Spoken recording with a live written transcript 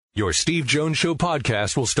Your Steve Jones Show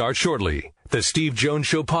podcast will start shortly. The Steve Jones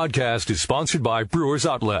Show podcast is sponsored by Brewers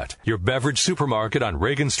Outlet, your beverage supermarket on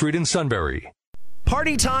Reagan Street in Sunbury.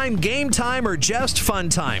 Party time, game time, or just fun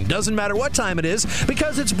time. Doesn't matter what time it is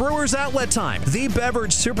because it's Brewers Outlet time. The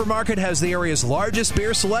beverage supermarket has the area's largest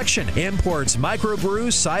beer selection. Imports,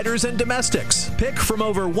 microbrews, ciders, and domestics. Pick from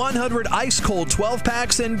over 100 ice-cold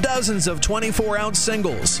 12-packs and dozens of 24-ounce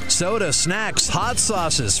singles. Soda, snacks, hot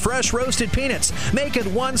sauces, fresh roasted peanuts. Make it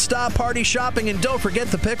one-stop party shopping, and don't forget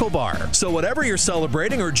the pickle bar. So whatever you're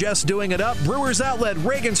celebrating or just doing it up, Brewers Outlet,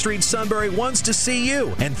 Reagan Street, Sunbury wants to see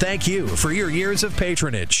you. And thank you for your years of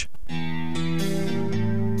patronage.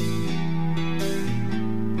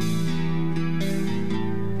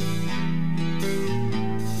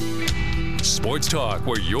 Sports talk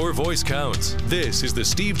where your voice counts. This is the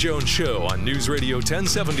Steve Jones Show on News Radio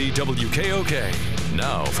 1070 WKOK.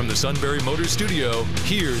 Now from the Sunbury Motor Studio,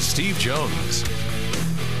 here's Steve Jones.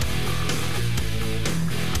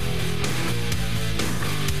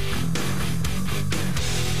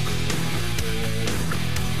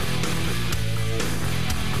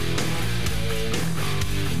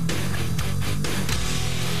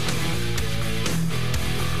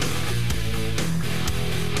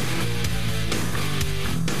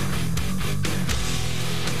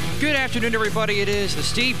 Good afternoon, everybody. It is the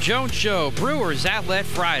Steve Jones Show, Brewers Outlet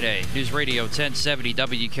Friday, News Radio 1070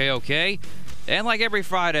 WKOK. And like every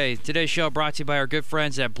Friday, today's show brought to you by our good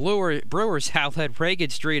friends at Brewers Outlet, Reagan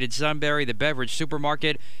Street in Sunbury, the beverage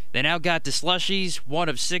supermarket. They now got the slushies, one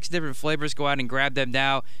of 6 different flavors. Go out and grab them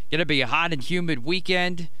now. Going to be a hot and humid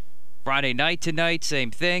weekend. Friday night tonight,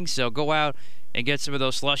 same thing. So go out and get some of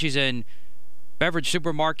those slushies and beverage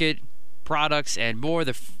supermarket products and more.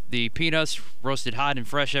 The peanuts roasted hot and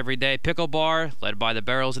fresh every day. Pickle bar led by the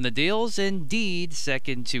barrels and the deals, indeed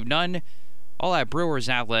second to none. All at Brewers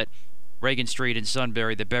Outlet, Reagan Street in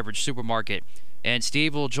Sunbury, the beverage supermarket. And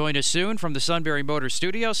Steve will join us soon from the Sunbury Motors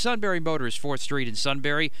studio. Sunbury Motors, 4th Street in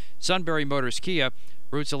Sunbury. Sunbury Motors Kia,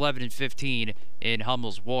 routes 11 and 15 in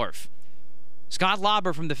Hummel's Wharf. Scott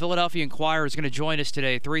Lauber from the Philadelphia Inquirer is going to join us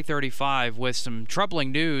today, 3:35, with some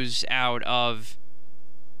troubling news out of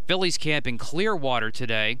Phillies camp in Clearwater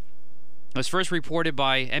today. It was first reported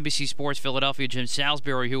by NBC Sports Philadelphia Jim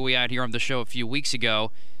Salisbury, who we had here on the show a few weeks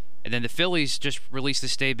ago. And then the Phillies just released a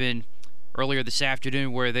statement earlier this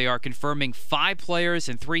afternoon where they are confirming 5 players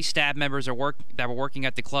and 3 staff members that were working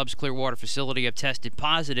at the club's Clearwater facility have tested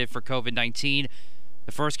positive for COVID-19.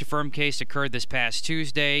 The first confirmed case occurred this past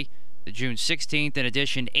Tuesday, June 16th. In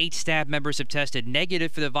addition, 8 staff members have tested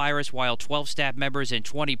negative for the virus, while 12 staff members and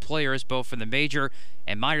 20 players, both from the major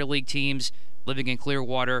and minor league teams living in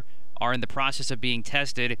Clearwater, are in the process of being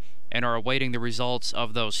tested and are awaiting the results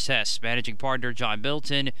of those tests. Managing partner John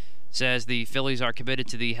Middleton says the Phillies are committed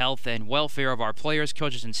to the health and welfare of our players,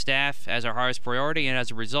 coaches, and staff as our highest priority, and as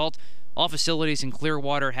a result, all facilities in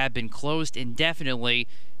Clearwater have been closed indefinitely.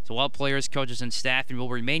 So all players, coaches, and staff will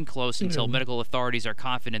remain closed until medical authorities are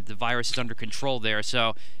confident the virus is under control there.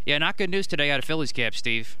 So, yeah, not good news today out of Phillies camp,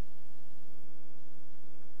 Steve.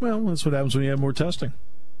 Well, that's what happens when you have more testing.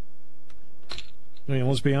 I mean,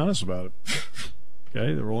 let's be honest about it.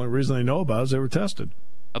 Okay, the only reason they know about it is they were tested.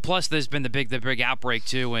 Plus, there's been the big outbreak,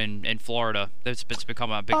 too, in Florida. It's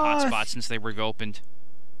become a big hotspot since they reopened.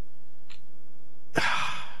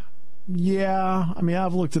 Yeah, I mean,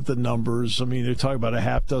 I've looked at the numbers. I mean, they're talking about a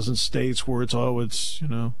half dozen states where it's,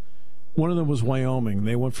 one of them was Wyoming.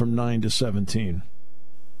 They went from 9 to 17.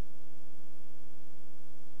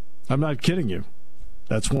 I'm not kidding you.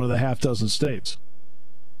 That's one of the half dozen states.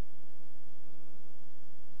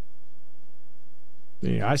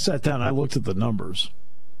 Yeah, I sat down, I looked at the numbers.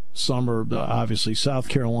 Some are, obviously, South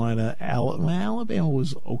Carolina, Alabama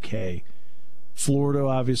was okay. Florida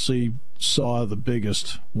obviously saw the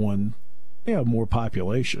biggest one, more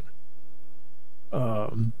population.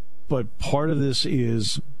 But part of this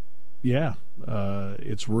is,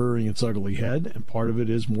 it's rearing its ugly head, and part of it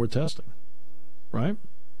is more testing, right?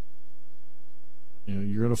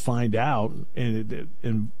 You're going to find out,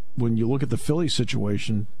 and when you look at the Philly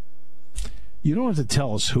situation, you don't have to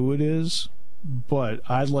tell us who it is, but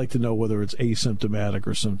I'd like to know whether it's asymptomatic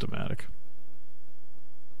or symptomatic.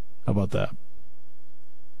 How about that?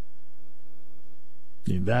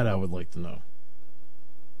 That I would like to know.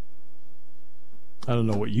 I don't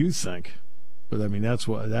know what you think, but I mean that's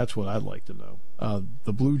what I'd like to know.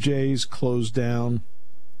 The Blue Jays closed down.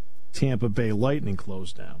 Tampa Bay Lightning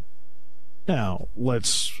closed down. Now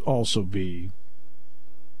let's also be.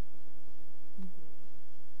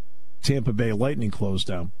 Tampa Bay Lightning closed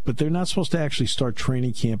down, but they're not supposed to actually start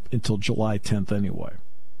training camp until July 10th anyway.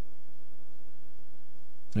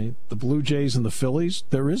 Right? The Blue Jays and the Phillies,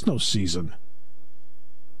 there is no season.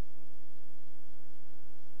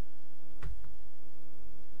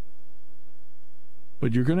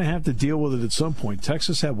 But you're going to have to deal with it at some point.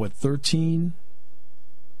 Texas had, 13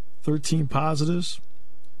 positives?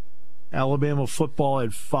 Alabama football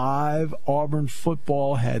had 5. Auburn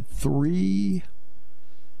football had 3.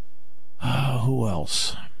 Who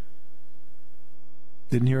else?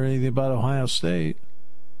 Didn't hear anything about Ohio State.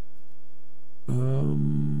 Is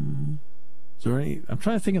there any? I'm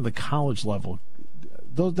trying to think of the college level.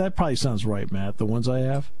 That probably sounds right, Matt. The ones I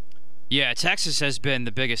have. Yeah, Texas has been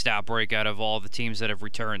the biggest outbreak out of all the teams that have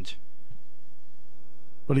returned.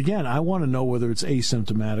 But again, I want to know whether it's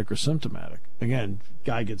asymptomatic or symptomatic. Again,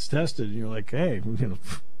 guy gets tested, and you're like, hey,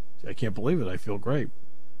 I can't believe it. I feel great.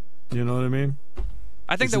 You know what I mean?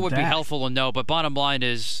 I think that would be helpful to know, but bottom line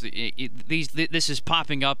is this is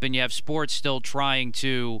popping up, and you have sports still trying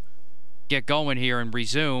to get going here and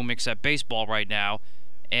resume, except baseball right now.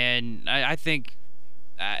 And I think...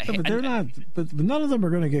 but they're not. But none of them are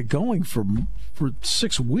going to get going for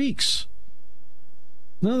 6 weeks.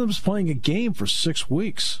 None of them's playing a game for 6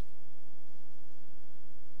 weeks.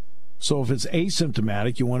 So if it's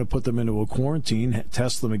asymptomatic, you want to put them into a quarantine,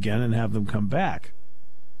 test them again, and have them come back.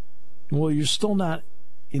 Well, you're still not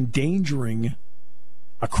endangering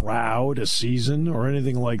a crowd, a season, or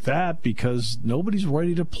anything like that because nobody's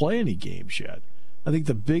ready to play any games yet. I think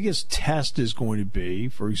the biggest test is going to be,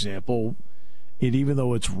 for example, even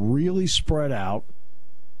though it's really spread out,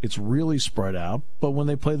 but when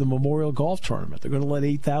they play the Memorial Golf Tournament, they're going to let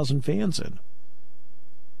 8,000 fans in.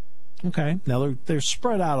 Okay, now they're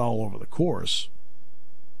spread out all over the course,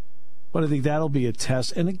 but I think that'll be a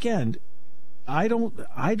test. And again, I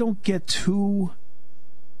don't get too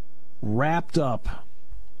wrapped up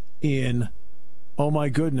in, oh my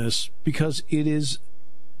goodness, because it is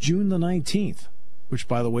June the 19th, which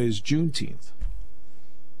by the way is Juneteenth.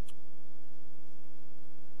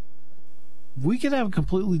 We could have a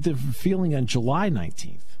completely different feeling on July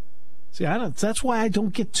 19th. See, that's why I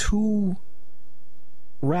don't get too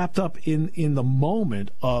wrapped up in the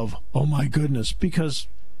moment of, oh my goodness, because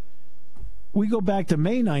we go back to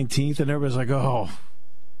May 19th and everybody's like, oh,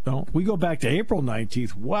 no. We go back to April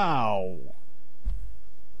 19th. Wow.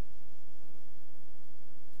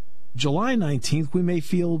 July 19th, we may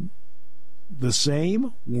feel the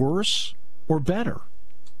same, worse, or better.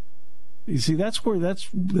 You see, that's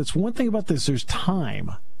one thing about this. There's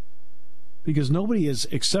time. Because nobody is,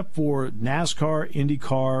 except for NASCAR,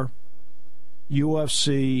 IndyCar,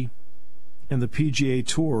 UFC, and the PGA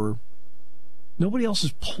Tour, nobody else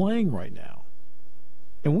is playing right now.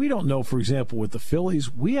 And we don't know, for example, with the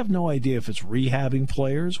Phillies, we have no idea if it's rehabbing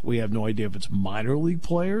players. We have no idea if it's minor league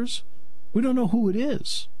players. We don't know who it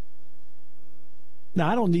is. Now,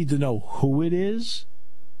 I don't need to know who it is.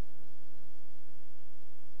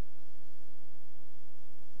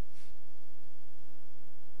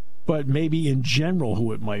 But maybe in general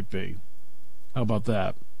who it might be. How about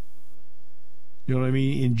that? You know what I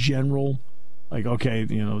mean? In general, like, okay,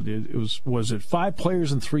 was it 5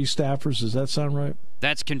 players and 3 staffers? Does that sound right?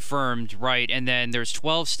 That's confirmed, right. And then there's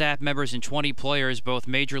 12 staff members and 20 players, both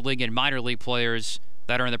major league and minor league players,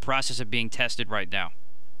 that are in the process of being tested right now.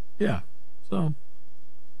 Yeah. So,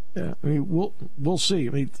 yeah, I mean, we'll see.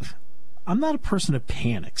 I mean, I'm not a person that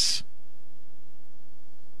panics.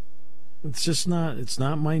 It's just not. It's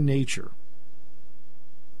not my nature.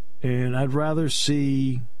 And I'd rather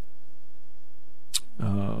see.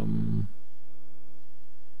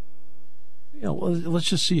 Let's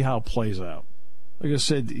just see how it plays out. Like I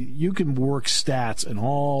said, you can work stats in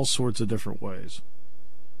all sorts of different ways.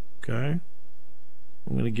 Okay?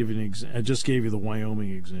 I'm going to give you an example. I just gave you the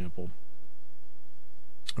Wyoming example.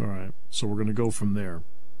 All right. So we're going to go from there.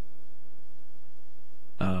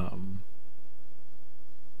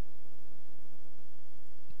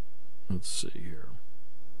 Let's see here.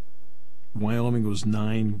 Wyoming was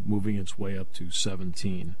 9, moving its way up to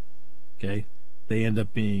 17. Okay? They end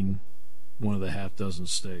up being one of the half dozen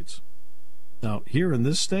states. Now, here in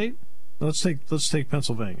this state, let's take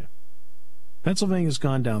Pennsylvania. Pennsylvania's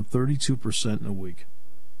gone down 32% in a week.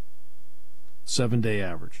 7-day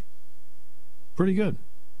average. Pretty good.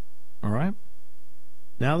 All right?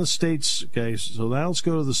 Now the states, okay, so now let's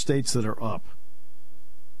go to the states that are up.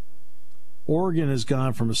 Oregon has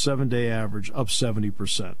gone from a 7-day average up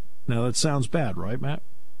 70%. Now that sounds bad, right, Matt?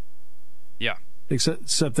 Yeah.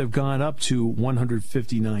 Except they've gone up to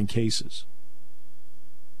 159 cases.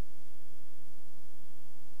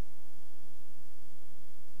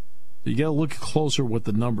 You got to look closer what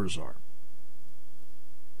the numbers are.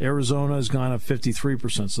 Arizona has gone up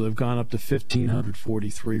 53%, so they've gone up to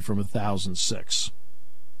 1,543 from 1,006.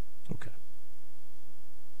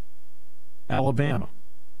 Alabama,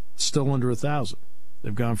 still under 1,000.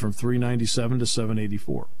 They've gone from 397 to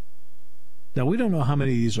 784. Now, we don't know how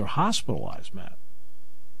many of these are hospitalized, Matt.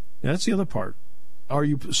 That's the other part. Are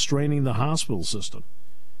you straining the hospital system?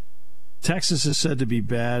 Texas is said to be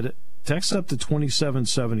bad. Texas up to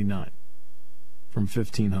 2779 from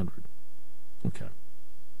 1,500. Okay.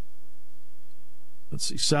 Let's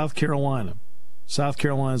see. South Carolina. South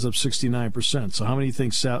Carolina's up 69%. So how many do you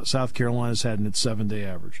think South Carolina's had in its 7-day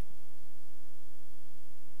average?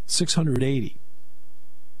 680.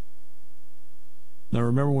 Now,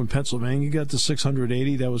 remember when Pennsylvania got to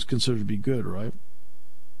 680, that was considered to be good, right?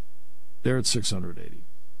 They're at 680.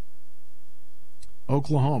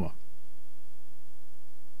 Oklahoma.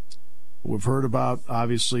 We've heard about,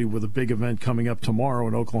 obviously, with a big event coming up tomorrow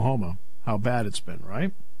in Oklahoma, how bad it's been,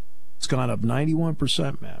 right? It's gone up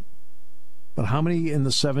 91%, Matt. But how many in the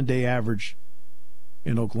 7-day average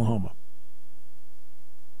in Oklahoma?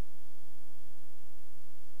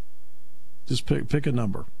 Just pick a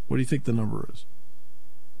number. What do you think the number is?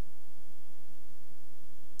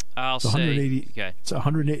 I'll it's say okay. It's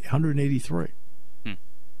 183.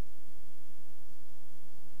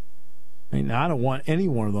 I mean, I don't want any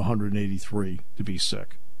one of the 183 to be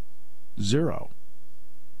sick. 0.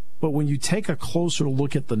 But when you take a closer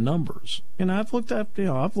look at the numbers, and I've heard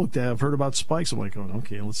about spikes. I'm like, oh,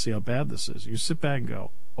 okay, let's see how bad this is. You sit back and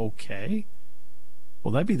go, okay.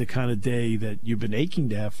 Well, that'd be the kind of day that you've been aching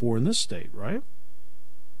to have for in this state, right?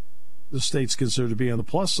 The state's considered to be on the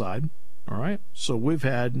plus side. All right, so we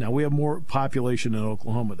have more population than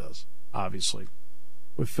Oklahoma does, obviously,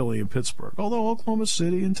 with Philly and Pittsburgh, although Oklahoma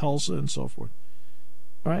City and Tulsa and so forth.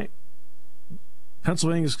 All right,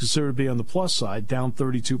 Pennsylvania is considered to be on the plus side, down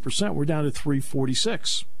 32%. We're down to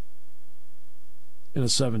 346 in a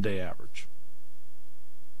 7-day average,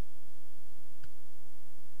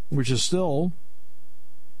 which is still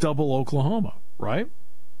double Oklahoma, right?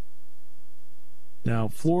 Now,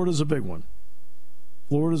 Florida's a big one.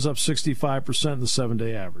 Florida's up 65% in the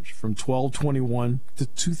 7-day average, from 1221 to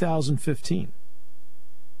 2015.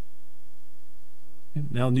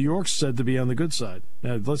 Now, New York's said to be on the good side.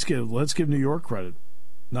 Now, let's give New York credit.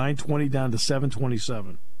 920 down to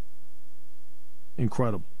 727.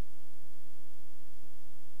 Incredible.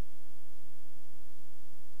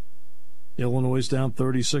 Illinois is down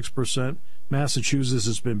 36%. Massachusetts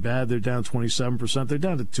has been bad. They're down 27%. They're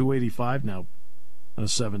down to 285 now on a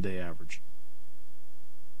 7-day average.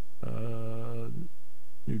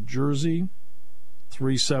 New Jersey,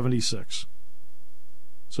 376.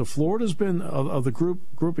 So Florida's been, of the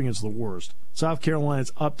grouping, it's the worst. South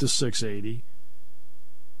Carolina's up to 680.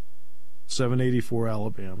 784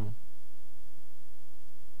 Alabama.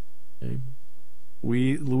 Okay.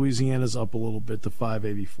 Louisiana's up a little bit to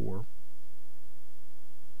 584.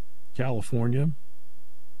 California,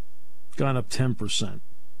 gone up 10%,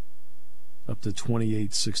 up to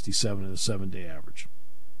 2867 in a 7-day average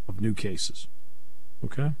of new cases.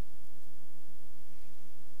 Okay?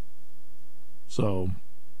 So,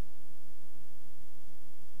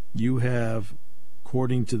 you have,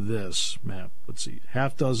 according to this map, let's see,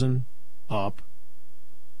 half dozen up.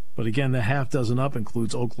 But again, the half dozen up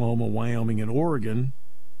includes Oklahoma, Wyoming, and Oregon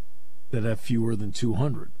that have fewer than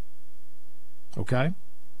 200. Okay?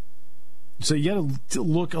 So you got to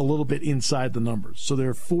look a little bit inside the numbers. So there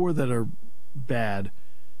are 4 that are bad.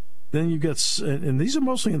 Then you get, and these are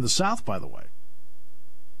mostly in the South, by the way.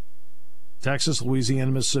 Texas,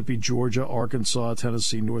 Louisiana, Mississippi, Georgia, Arkansas,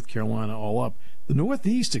 Tennessee, North Carolina, all up. The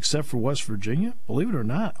Northeast, except for West Virginia, believe it or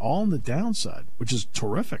not, all on the downside, which is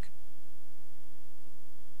terrific.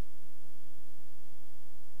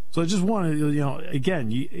 So I just want to, again,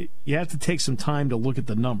 you have to take some time to look at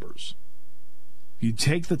the numbers. If you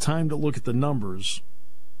take the time to look at the numbers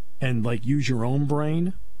and, use your own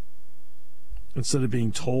brain instead of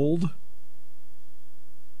being told,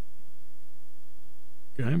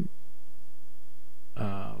 okay?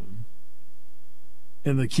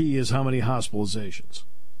 And the key is how many hospitalizations.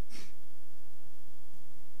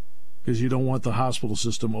 Because you don't want the hospital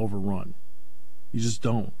system overrun. You just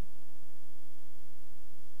don't.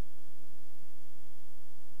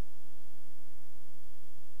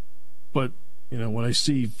 But, when I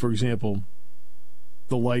see, for example,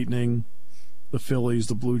 the Lightning, the Phillies,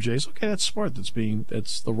 the Blue Jays, okay, that's smart.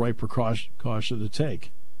 That's the right precaution to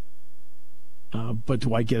take. But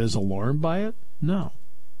do I get as alarmed by it? No.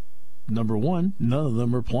 Number one, none of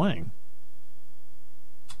them are playing.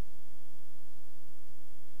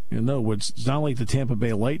 In other words, it's not like the Tampa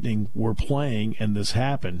Bay Lightning were playing and this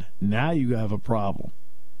happened. Now you have a problem.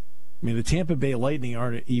 I mean, the Tampa Bay Lightning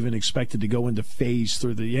aren't even expected to go into phase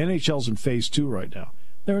 3. The NHL's in phase 2 right now.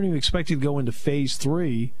 They aren't even expected to go into phase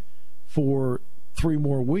 3 for 3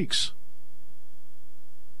 more weeks.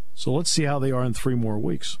 So let's see how they are in 3 more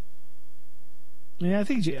weeks. Yeah, I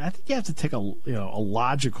think you have to take a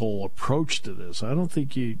logical approach to this. I don't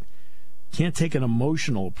think you can't take an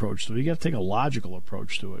emotional approach to it. You got to take a logical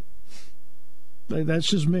approach to it. That's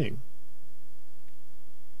just me.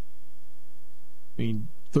 I mean,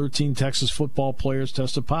 13 Texas football players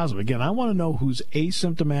tested positive. Again, I want to know who's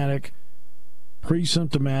asymptomatic,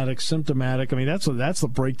 pre-symptomatic, symptomatic. I mean, that's the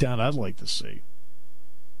breakdown I'd like to see.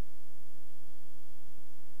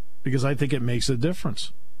 Because I think it makes a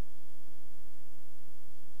difference.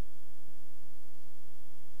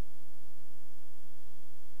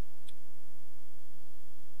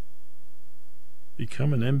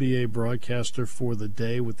 Become an NBA broadcaster for the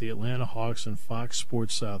day with the Atlanta Hawks and Fox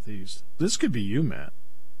Sports Southeast. This could be you, Matt.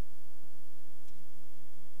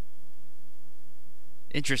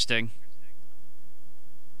 Interesting.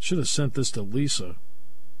 Should have sent this to Lisa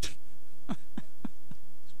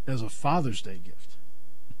as a Father's Day gift.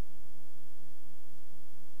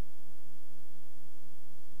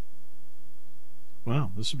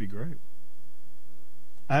 Wow, this would be great.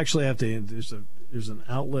 I actually have to. There's an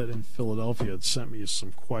outlet in Philadelphia that sent me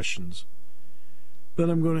some questions that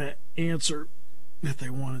I'm going to answer that they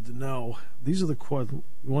wanted to know. These are the you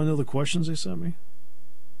want to know the questions they sent me?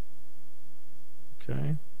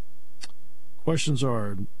 Okay. Questions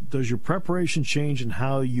are: does your preparation change in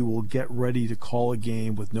how you will get ready to call a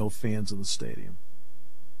game with no fans in the stadium?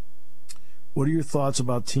 What are your thoughts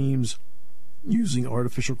about teams using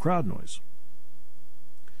artificial crowd noise?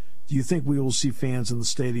 Do you think we will see fans in the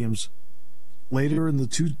stadiums later in the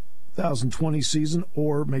 2020 season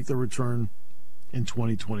or make their return in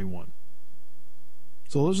 2021?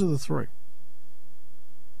 So those are the 3.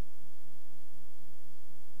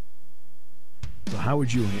 So how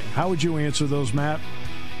would you answer those, Matt?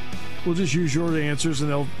 We'll just use your answers and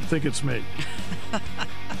they'll think it's me.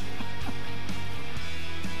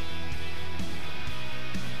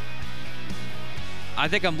 I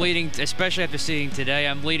think I'm leaning, especially after seeing today,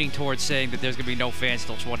 I'm leaning towards saying that there's going to be no fans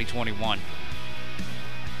till 2021.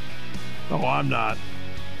 Oh, I'm not.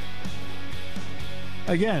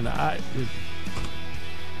 Again, I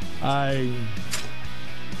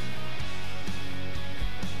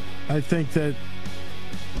think that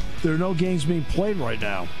there are no games being played right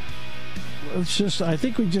now. It's just, I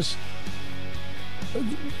think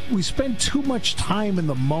we spend too much time in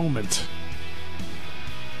the moment.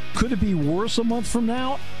 Could it be worse a month from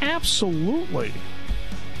now? Absolutely.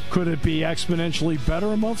 Could it be exponentially better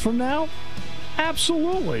a month from now?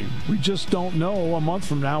 Absolutely. We just don't know a month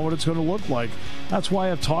from now what it's going to look like. That's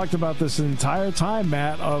why I've talked about this the entire time,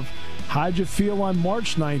 Matt, of how'd you feel on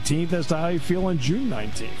March 19th as to how you feel on June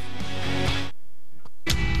 19th.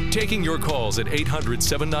 Taking your calls at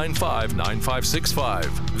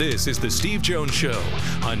 800-795-9565. This is the Steve Jones Show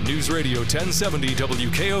on News Radio 1070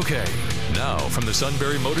 WKOK. Now, from the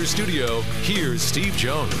Sunbury Motors Studio, here's Steve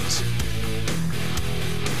Jones.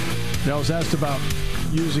 Now, I was asked about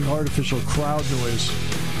using artificial crowd noise.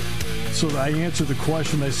 So I answered the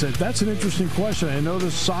question. I said, that's an interesting question. I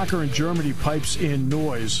noticed soccer in Germany pipes in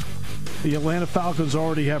noise. The Atlanta Falcons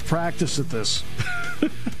already have practice at this.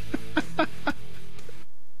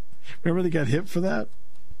 Remember they got hit for that?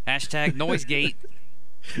 Hashtag Noisegate.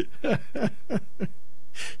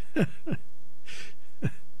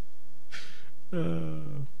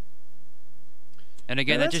 And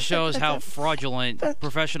again, that just shows how fraudulent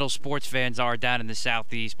professional sports fans are down in the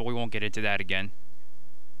Southeast, but we won't get into that again.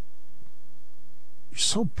 You're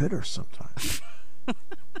so bitter sometimes. And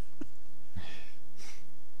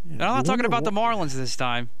I'm not talking about the Marlins this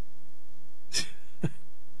time.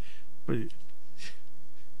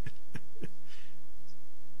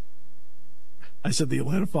 I said the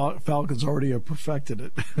Atlanta Falcons already have perfected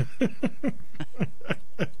it.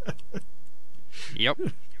 Yep.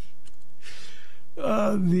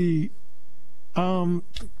 The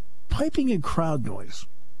piping and crowd noise.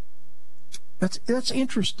 That's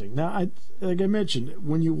interesting. Now, like I mentioned,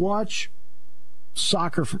 when you watch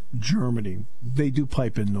soccer from Germany, they do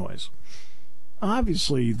pipe in noise.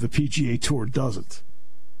 Obviously, the PGA Tour doesn't.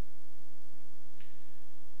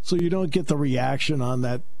 So you don't get the reaction on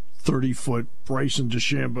that 30-foot Bryson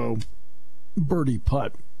DeChambeau birdie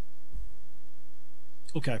putt.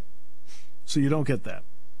 Okay. So you don't get that.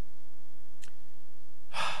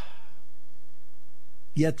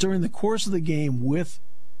 Yet during the course of the game with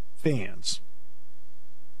fans,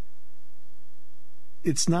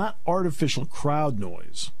 it's not artificial crowd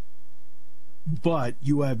noise, but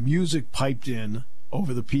you have music piped in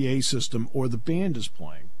over the PA system or the band is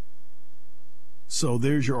playing. So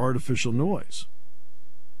there's your artificial noise.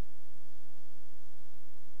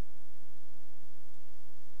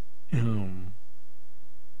 And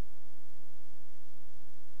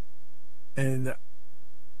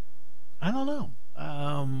I don't know.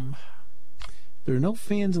 There are no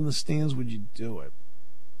fans in the stands. Would you do it?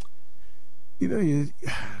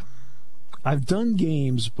 I've done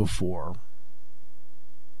games before,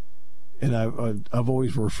 and I've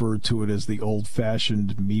always referred to it as the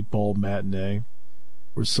old-fashioned meatball matinee,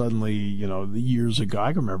 where suddenly, years ago,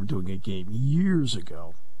 I can remember doing a game years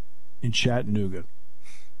ago in Chattanooga,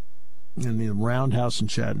 in the Roundhouse in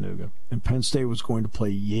Chattanooga, and Penn State was going to play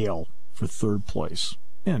Yale for third place.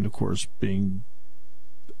 And, of course, being,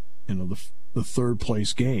 the third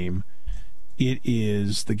place game, it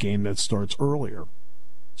is the game that starts earlier.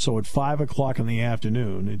 So at 5 o'clock in the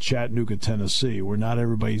afternoon in Chattanooga, Tennessee, where not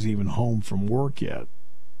everybody's even home from work yet,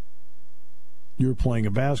 you're playing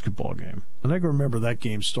a basketball game. And I can remember that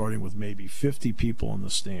game starting with maybe 50 people in the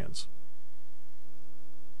stands.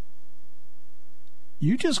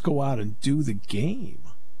 You just go out and do the game.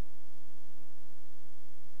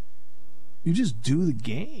 You just do the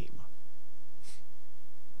game.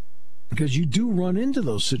 Because you do run into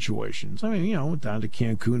those situations. I mean, went down to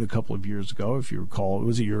Cancun a couple of years ago, if you recall. It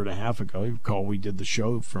was a year and a half ago. You recall we did the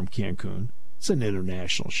show from Cancun. It's an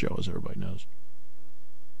international show, as everybody knows.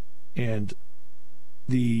 And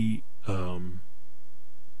they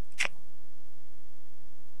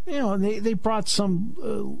brought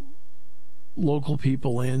some local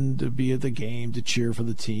people in to be at the game, to cheer for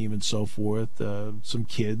the team and so forth, some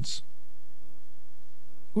kids,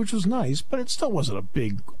 which was nice, but it still wasn't a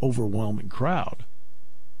big, overwhelming crowd.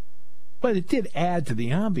 But it did add to the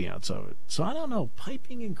ambiance of it. So I don't know,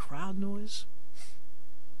 piping and crowd noise?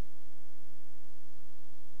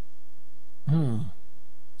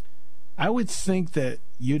 I would think that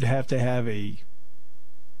you'd have to have a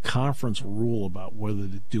conference rule about whether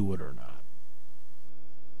to do it or not.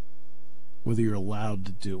 Whether you're allowed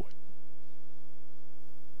to do it.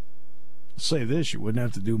 I'll say this, you wouldn't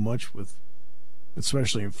have to do much with,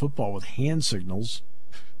 especially in football, with hand signals.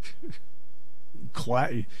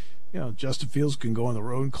 Justin Fields can go on the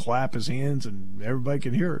road and clap his hands and everybody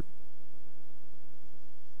can hear it.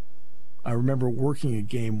 I remember working a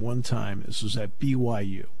game one time. This was at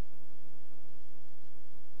BYU.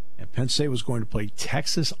 And Penn State was going to play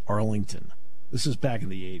Texas Arlington. This is back in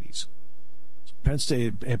the 80s. So Penn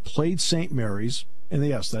State had played St. Mary's. And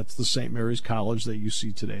yes, that's the St. Mary's College that you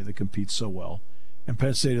see today that competes so well. And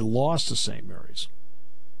Penn State had lost to St. Mary's.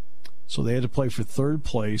 So they had to play for third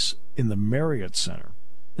place in the Marriott Center.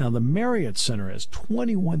 Now, the Marriott Center has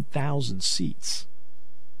 21,000 seats.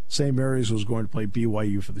 St. Mary's was going to play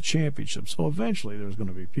BYU for the championship, so eventually there's going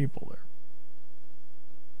to be people there.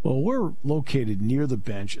 Well, we're located near the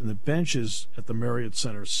bench, and the benches at the Marriott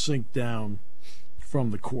Center sink down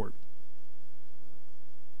from the court.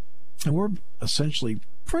 And we're essentially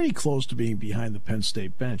pretty close to being behind the Penn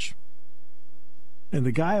State bench. And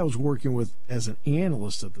the guy I was working with as an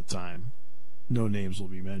analyst at the time, no names will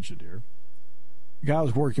be mentioned here, the guy I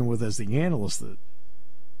was working with as the analyst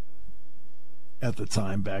at the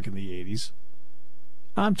time back in the 80s,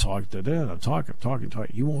 I'm talking to him, I'm talking.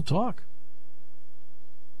 He won't talk.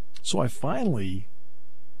 So I finally,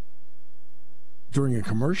 during a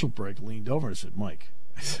commercial break, leaned over and said, Mike,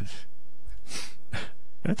 I said,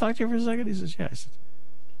 can I talk to you for a second? He says, yeah. I said,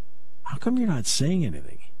 how come you're not saying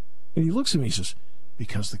anything? And he looks at me and says,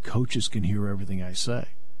 because the coaches can hear everything I say.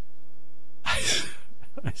 I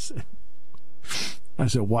said,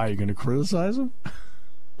 why, are you going to criticize him?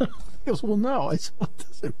 He goes, well, no. I said, what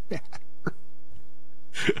does it matter?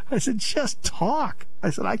 I said, just talk. I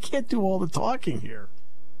said, I can't do all the talking here.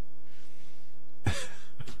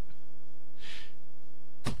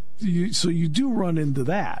 So you do run into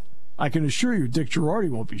that. I can assure you Dick Girardi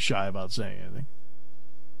won't be shy about saying anything.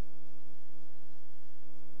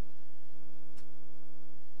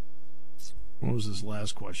 What was this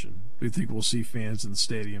last question? Do you think we'll see fans in the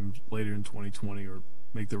stadium later in 2020 or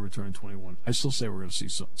make their return in 21? I still say we're going to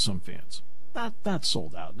see some fans. Not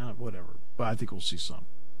sold out, not whatever, but I think we'll see some.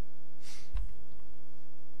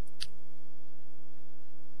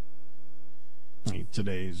 I mean,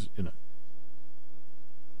 today's,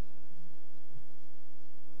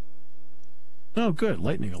 Oh, good.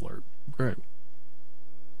 Lightning alert. Great.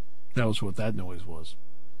 That was what that noise was.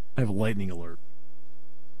 I have a lightning alert.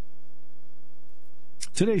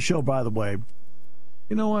 Today's show, by the way,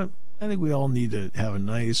 you know what? I think we all need to have a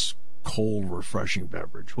nice, cold, refreshing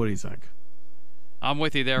beverage. What do you think? I'm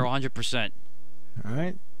with you there 100%. All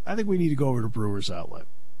right. I think we need to go over to Brewers Outlet.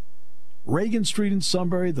 Reagan Street in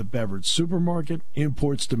Sunbury, the beverage supermarket,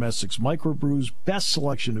 imports, domestics, microbrews, best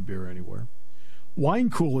selection of beer anywhere. Wine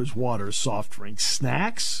coolers, water, soft drinks,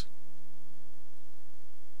 snacks.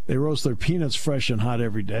 They roast their peanuts fresh and hot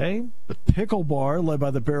every day. The Pickle Bar, led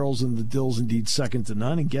by the Barrels and the Dills, indeed second to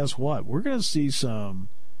none. And guess what? We're going to see some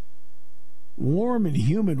warm and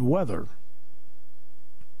humid weather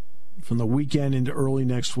from the weekend into early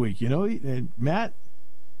next week. You know, Matt,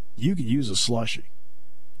 you could use a slushie.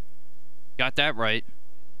 Got that right.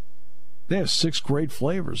 They have 6 great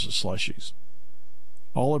flavors of slushies.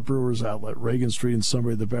 All at Brewers Outlet, Reagan Street in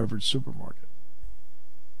Sunbury, the Beverage Supermarket.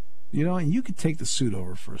 You know, and you could take the suit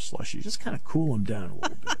over for a slushie. Just kind of cool them down a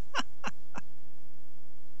little bit.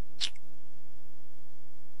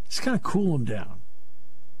 Just kind of cool them down.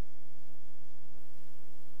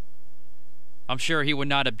 I'm sure he would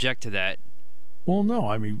not object to that. Well, no.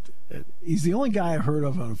 I mean, he's the only guy I heard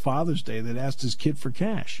of on Father's Day that asked his kid for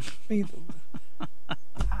cash. I mean,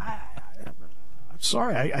 I'm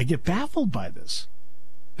sorry. I get baffled by this.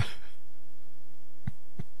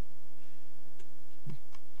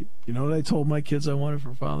 You know what I told my kids I wanted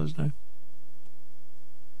for Father's Day?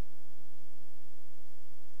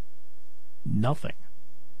 Nothing.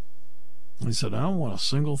 They said, I don't want a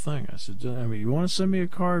single thing. I said, I mean, you want to send me a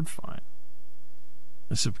card? Fine.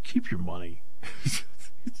 I said, keep your money.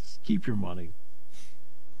 Just keep your money.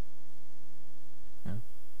 Yeah.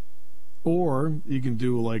 Or you can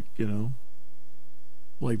do like, you know,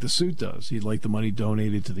 like the suit does. He'd like the money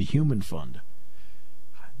donated to the Human Fund.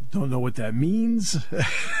 Don't know what that means.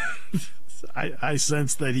 I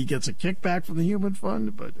sense that he gets a kickback from the Human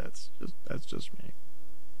Fund, but that's just me.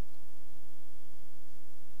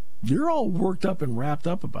 You're all worked up and wrapped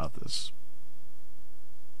up about this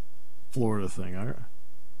Florida thing, aren't you?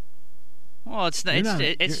 Well,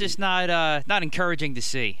 it's just not encouraging to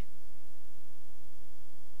see.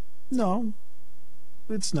 No,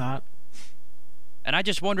 it's not. And I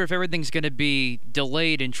just wonder if everything's going to be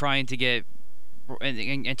delayed in trying to get,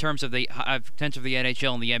 in terms of the potential of the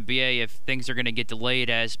NHL and the NBA, if things are going to get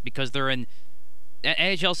delayed because they're in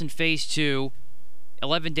NHL's in phase 2.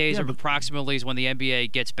 11 days approximately is when the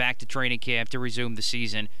NBA gets back to training camp to resume the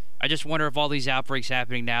season. I just wonder if all these outbreaks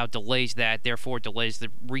happening now delays that, therefore delays the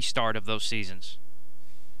restart of those seasons.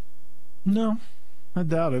 No, I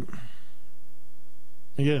doubt it.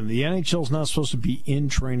 Again, the NHL's not supposed to be in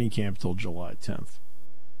training camp till July 10th.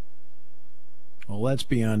 Well, that's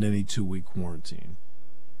beyond any 2-week quarantine.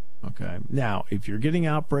 Okay. Now, if you're getting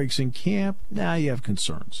outbreaks in camp, now you have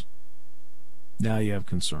concerns.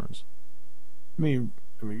 I mean,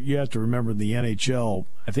 you have to remember the NHL,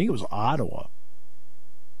 I think it was Ottawa.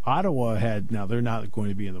 Ottawa had, now they're not going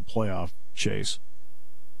to be in the playoff chase,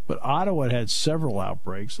 but Ottawa had several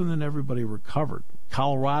outbreaks, and then everybody recovered.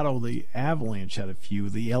 Colorado, the Avalanche had a few.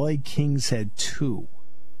 The LA Kings had 2.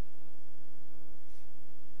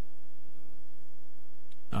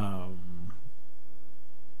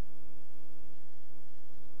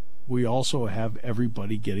 We also have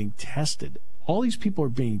everybody getting tested. All these people are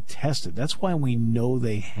being tested. That's why we know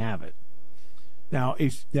they have it. Now,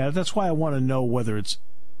 that's why I want to know whether it's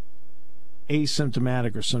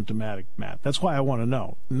asymptomatic or symptomatic, Matt. That's why I want to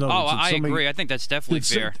know. I agree. I think that's definitely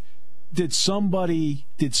fair. Did somebody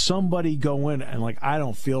go in and like, I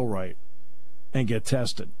don't feel right, and get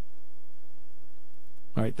tested?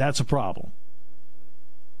 All right, that's a problem.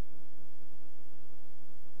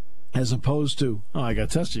 As opposed to, oh, I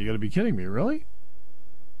got tested. You got to be kidding me, really?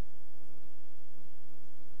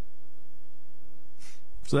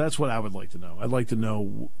 So that's what I would like to know. I'd like to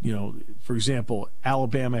know, you know, for example,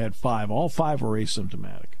 Alabama had 5. All 5 were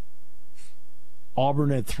asymptomatic.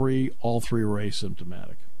 Auburn had 3. All 3 were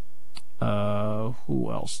asymptomatic. Who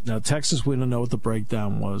else? Now, Texas, we don't know what the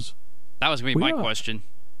breakdown was. That was going to be my question.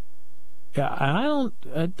 Yeah,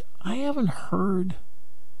 I haven't heard.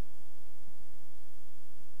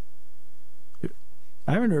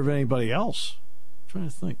 I haven't heard of anybody else. I'm trying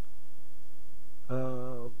to think.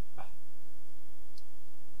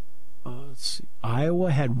 Let's see.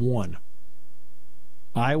 Iowa had 1.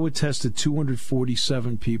 Iowa tested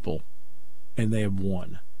 247 people, and they have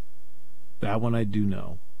 1. That one I do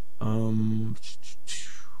know.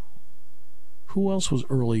 Who else was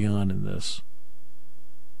early on in this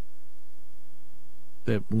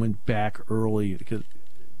that went back early?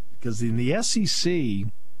 Because in the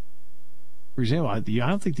SEC, for example, I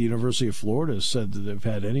don't think the University of Florida has said that they've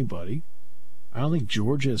had anybody. I don't think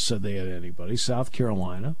Georgia has said they had anybody. South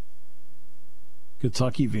Carolina,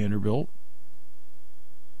 Kentucky, Vanderbilt,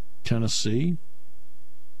 Tennessee,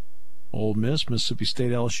 Ole Miss, Mississippi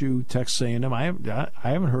State, LSU, Texas A&M. I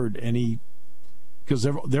haven't heard any, because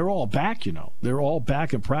they're all back. You know, they're all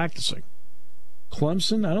back and practicing.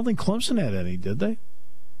 Clemson, I don't think Clemson had any, did they?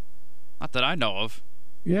 Not that I know of.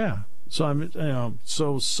 Yeah. So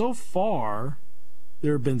so far,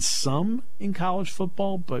 There have been some in college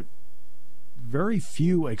football, but very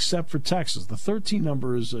few except for Texas. The 13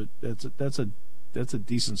 number is that's a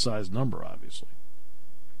decent sized number, obviously.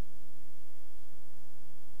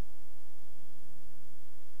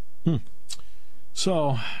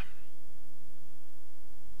 So,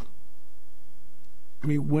 I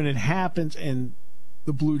mean, when it happens and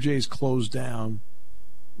the Blue Jays closed down,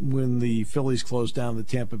 when the Phillies closed down, the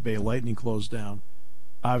Tampa Bay Lightning closed down,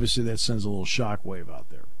 obviously that sends a little shockwave out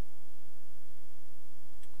there.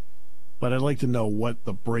 But I'd like to know what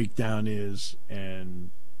the breakdown is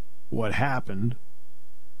and what happened,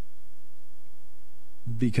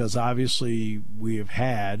 because obviously we have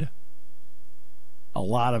had a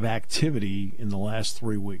lot of activity in the last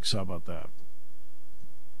 3 weeks. How about that?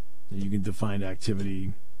 And you can define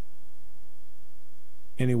activity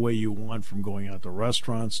any way you want, from going out to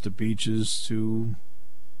restaurants, to beaches, to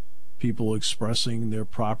people expressing their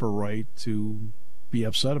proper right to be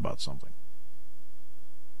upset about something.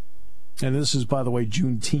 And this is, by the way,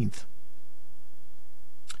 Juneteenth.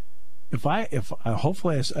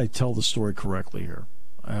 Hopefully I tell the story correctly here.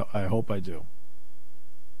 I hope I do.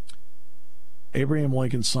 Abraham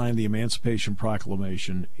Lincoln signed the Emancipation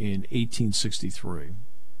Proclamation in 1863.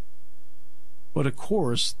 But of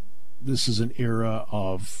course, this is an era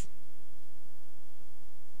of,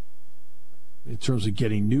 in terms of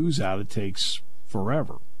getting news out, it takes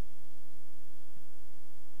forever.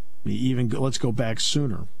 Let's go back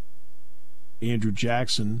sooner. Andrew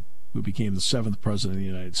Jackson, who became the 7th president of the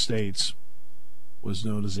United States, was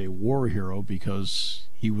known as a war hero because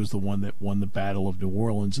he was the one that won the Battle of New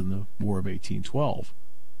Orleans in the War of 1812.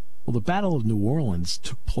 Well, the Battle of New Orleans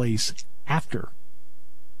took place after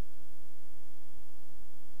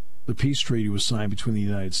the peace treaty was signed between the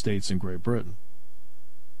United States and Great Britain.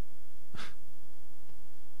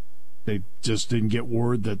 They just didn't get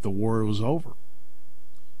word that the war was over.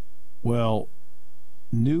 Well,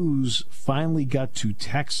 news finally got to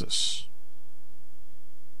Texas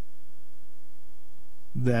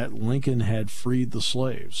that Lincoln had freed the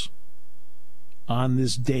slaves on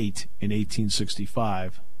this date in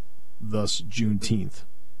 1865, thus Juneteenth,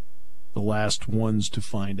 the last ones to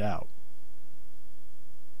find out.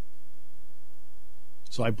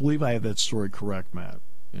 So I believe I have that story correct, Matt.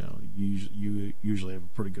 You usually have a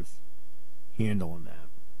pretty good handle on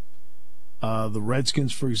that. The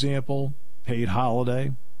Redskins, for example, paid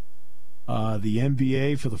holiday. The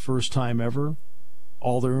NBA, for the first time ever,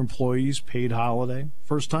 all their employees paid holiday.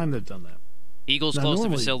 First time they've done that. Eagles closed the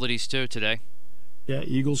facilities too today. Yeah,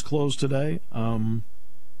 Eagles closed today.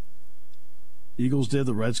 Eagles did,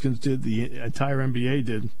 the Redskins did, the entire NBA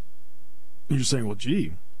did. You're saying, well,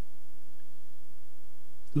 gee,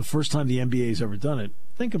 the first time the NBA's ever done it.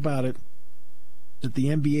 Think about it, that the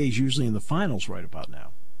NBA is usually in the finals right about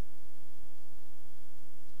now.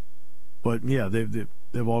 But yeah,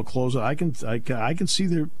 they've all closed. I can see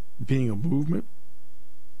there being a movement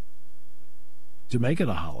to make it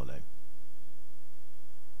a holiday.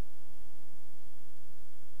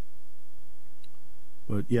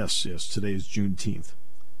 But yes, today is Juneteenth.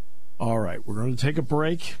 All right, we're going to take a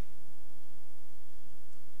break.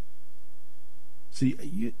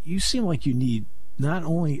 See, you seem like you need not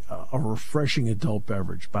only a refreshing adult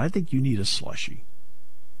beverage, but I think you need a slushie.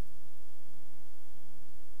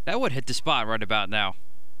 That would hit the spot right about now.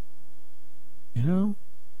 You know,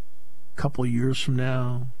 a couple of years from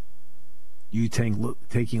now, you taking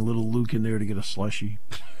little Luke in there to get a slushie.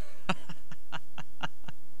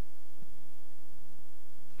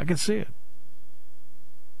 I can see it.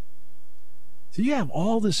 So you have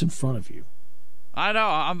all this in front of you. I know.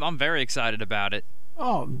 I'm very excited about it.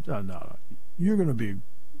 Oh, no. You're going to be,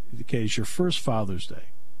 okay, it's your first Father's Day.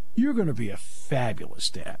 You're going to be a fabulous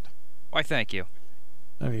dad. Why, thank you.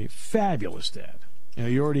 I mean, fabulous dad.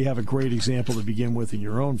 You already have a great example to begin with in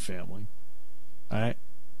your own family. All right?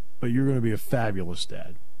 But you're going to be a fabulous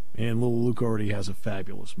dad. And little Luke already has a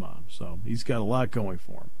fabulous mom. So he's got a lot going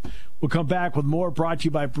for him. We'll come back with more, brought to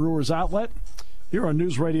you by Brewers Outlet here on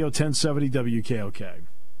News Radio 1070 WKOK.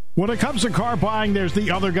 When it comes to car buying, there's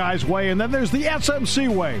the other guy's way, and then there's the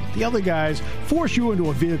SMC way. The other guys force you into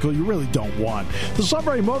a vehicle you really don't want. The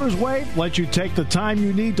Sunbury Motors way lets you take the time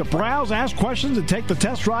you need to browse, ask questions, and take the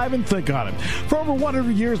test drive and think on it. For over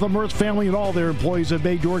 100 years, the Mertz family and all their employees have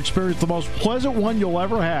made your experience the most pleasant one you'll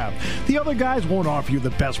ever have. The other guys won't offer you the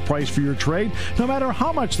best price for your trade, no matter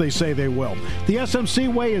how much they say they will. The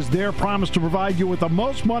SMC way is their promise to provide you with the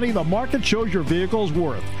most money the market shows your vehicle is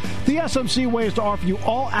worth. The SMC way is to offer you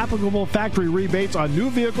all applicable factory rebates on new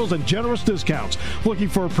vehicles and generous discounts. Looking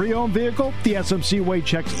for a pre-owned vehicle? The SMC way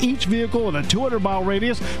checks each vehicle in a 200-mile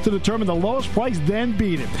radius to determine the lowest price, then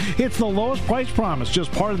beat it. It's the lowest price promise,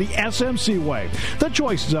 just part of the SMC way. The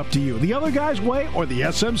choice is up to you. The other guy's way or the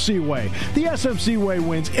SMC way. The SMC way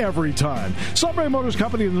wins every time. Sunbury Motors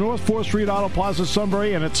Company in the North 4th Street Auto Plaza,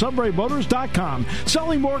 Sunbury, and at sunburymotors.com.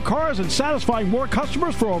 Selling more cars and satisfying more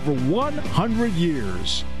customers for over 100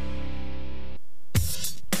 years.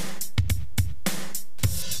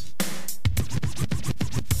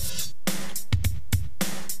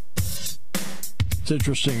 It's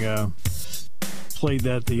interesting. Played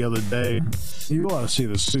that the other day. You ought to see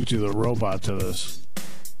the Suzu the robot to this.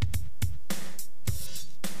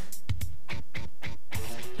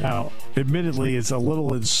 Now, admittedly, it's a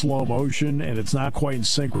little in slow motion, and it's not quite in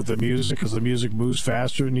sync with the music because the music moves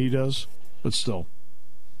faster than he does. But still.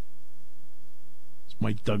 It's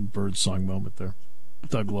my Doug Birdsong moment there.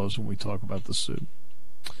 Doug loves when we talk about the suit.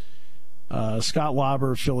 Scott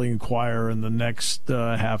Lauber, Philly Inquirer, in the next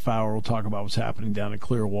half hour, we'll talk about what's happening down in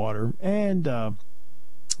Clearwater and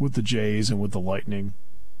with the Jays and with the Lightning,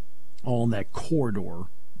 all in that corridor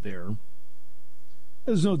there.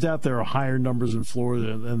 There's no doubt there are higher numbers in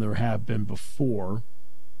Florida than there have been before,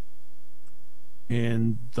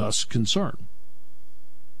 and thus concern.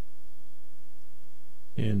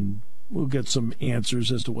 And we'll get some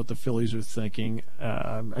answers as to what the Phillies are thinking.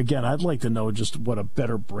 Again, I'd like to know just what a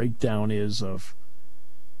better breakdown is of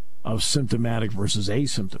symptomatic versus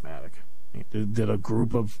asymptomatic. Did a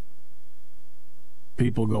group of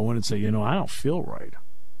people go in and say, I don't feel right?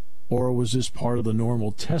 Or was this part of the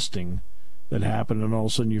normal testing that happened, and all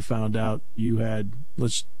of a sudden you found out you had,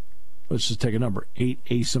 let's just take a number, 8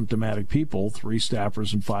 asymptomatic people, 3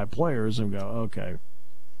 staffers and 5 players, and go, okay,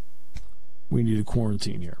 we need a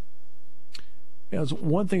quarantine here. There's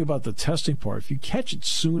one thing about the testing part. If you catch it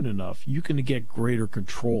soon enough, you can get greater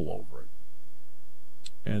control over it.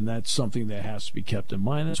 And that's something that has to be kept in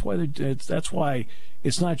mind. That's why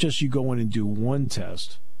it's not just you go in and do one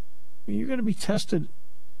test. You're going to be tested,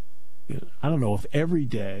 I don't know if every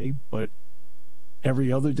day, but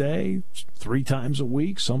every other day, 3 times a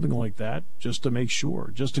week, something like that, just to make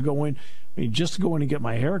sure. Just to go in and get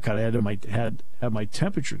my hair cut, I had to have my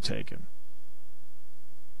temperature taken.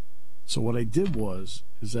 So what I did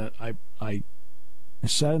is that I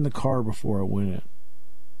sat in the car before I went in.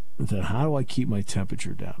 And said, how do I keep my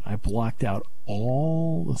temperature down? I blocked out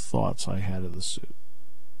all the thoughts I had of the suit.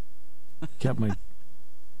 Kept me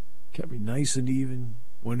nice and even.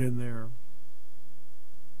 Went in there.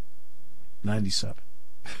 97.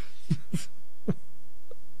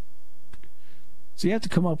 So you have to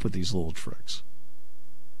come up with these little tricks.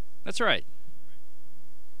 That's right.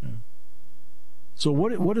 Yeah. So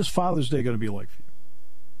what is Father's Day going to be like for you?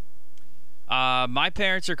 My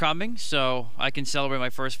parents are coming, so I can celebrate my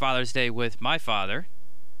first Father's Day with my father.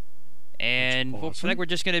 And awesome. I think we're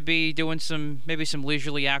just going to be doing maybe some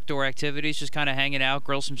leisurely outdoor activities, just kind of hanging out,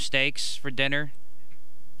 grill some steaks for dinner.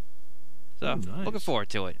 So, nice. Looking forward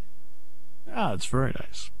to it. Ah, it's very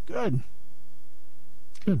nice. Good,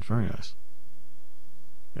 very nice.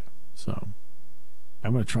 Yeah, so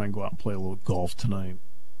I'm going to try and go out and play a little golf tonight.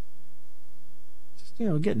 Just,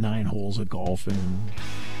 get 9 holes of golf and,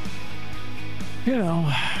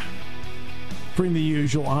 bring the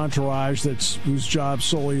usual entourage whose job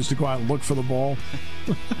solely is to go out and look for the ball.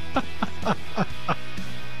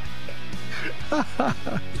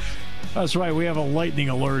 That's right. We have a lightning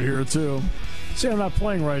alert here, too. See, I'm not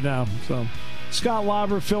playing right now. So, Scott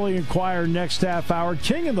Lauber, Philly Inquirer, next half hour.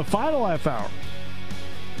 King in the final half hour.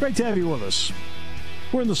 Great to have you with us.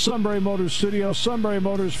 We're in the Sunbury Motors studio. Sunbury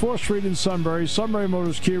Motors, 4th Street in Sunbury. Sunbury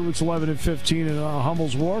Motors, Key Routes 11 and 15 in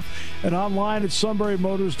Hummel's Wharf. And online at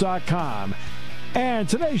sunburymotors.com. And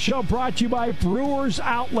today's show brought to you by Brewers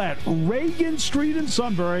Outlet, Reagan Street in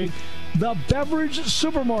Sunbury, the beverage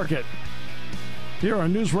supermarket. Here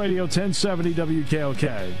on News Radio 1070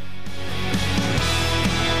 WKOK.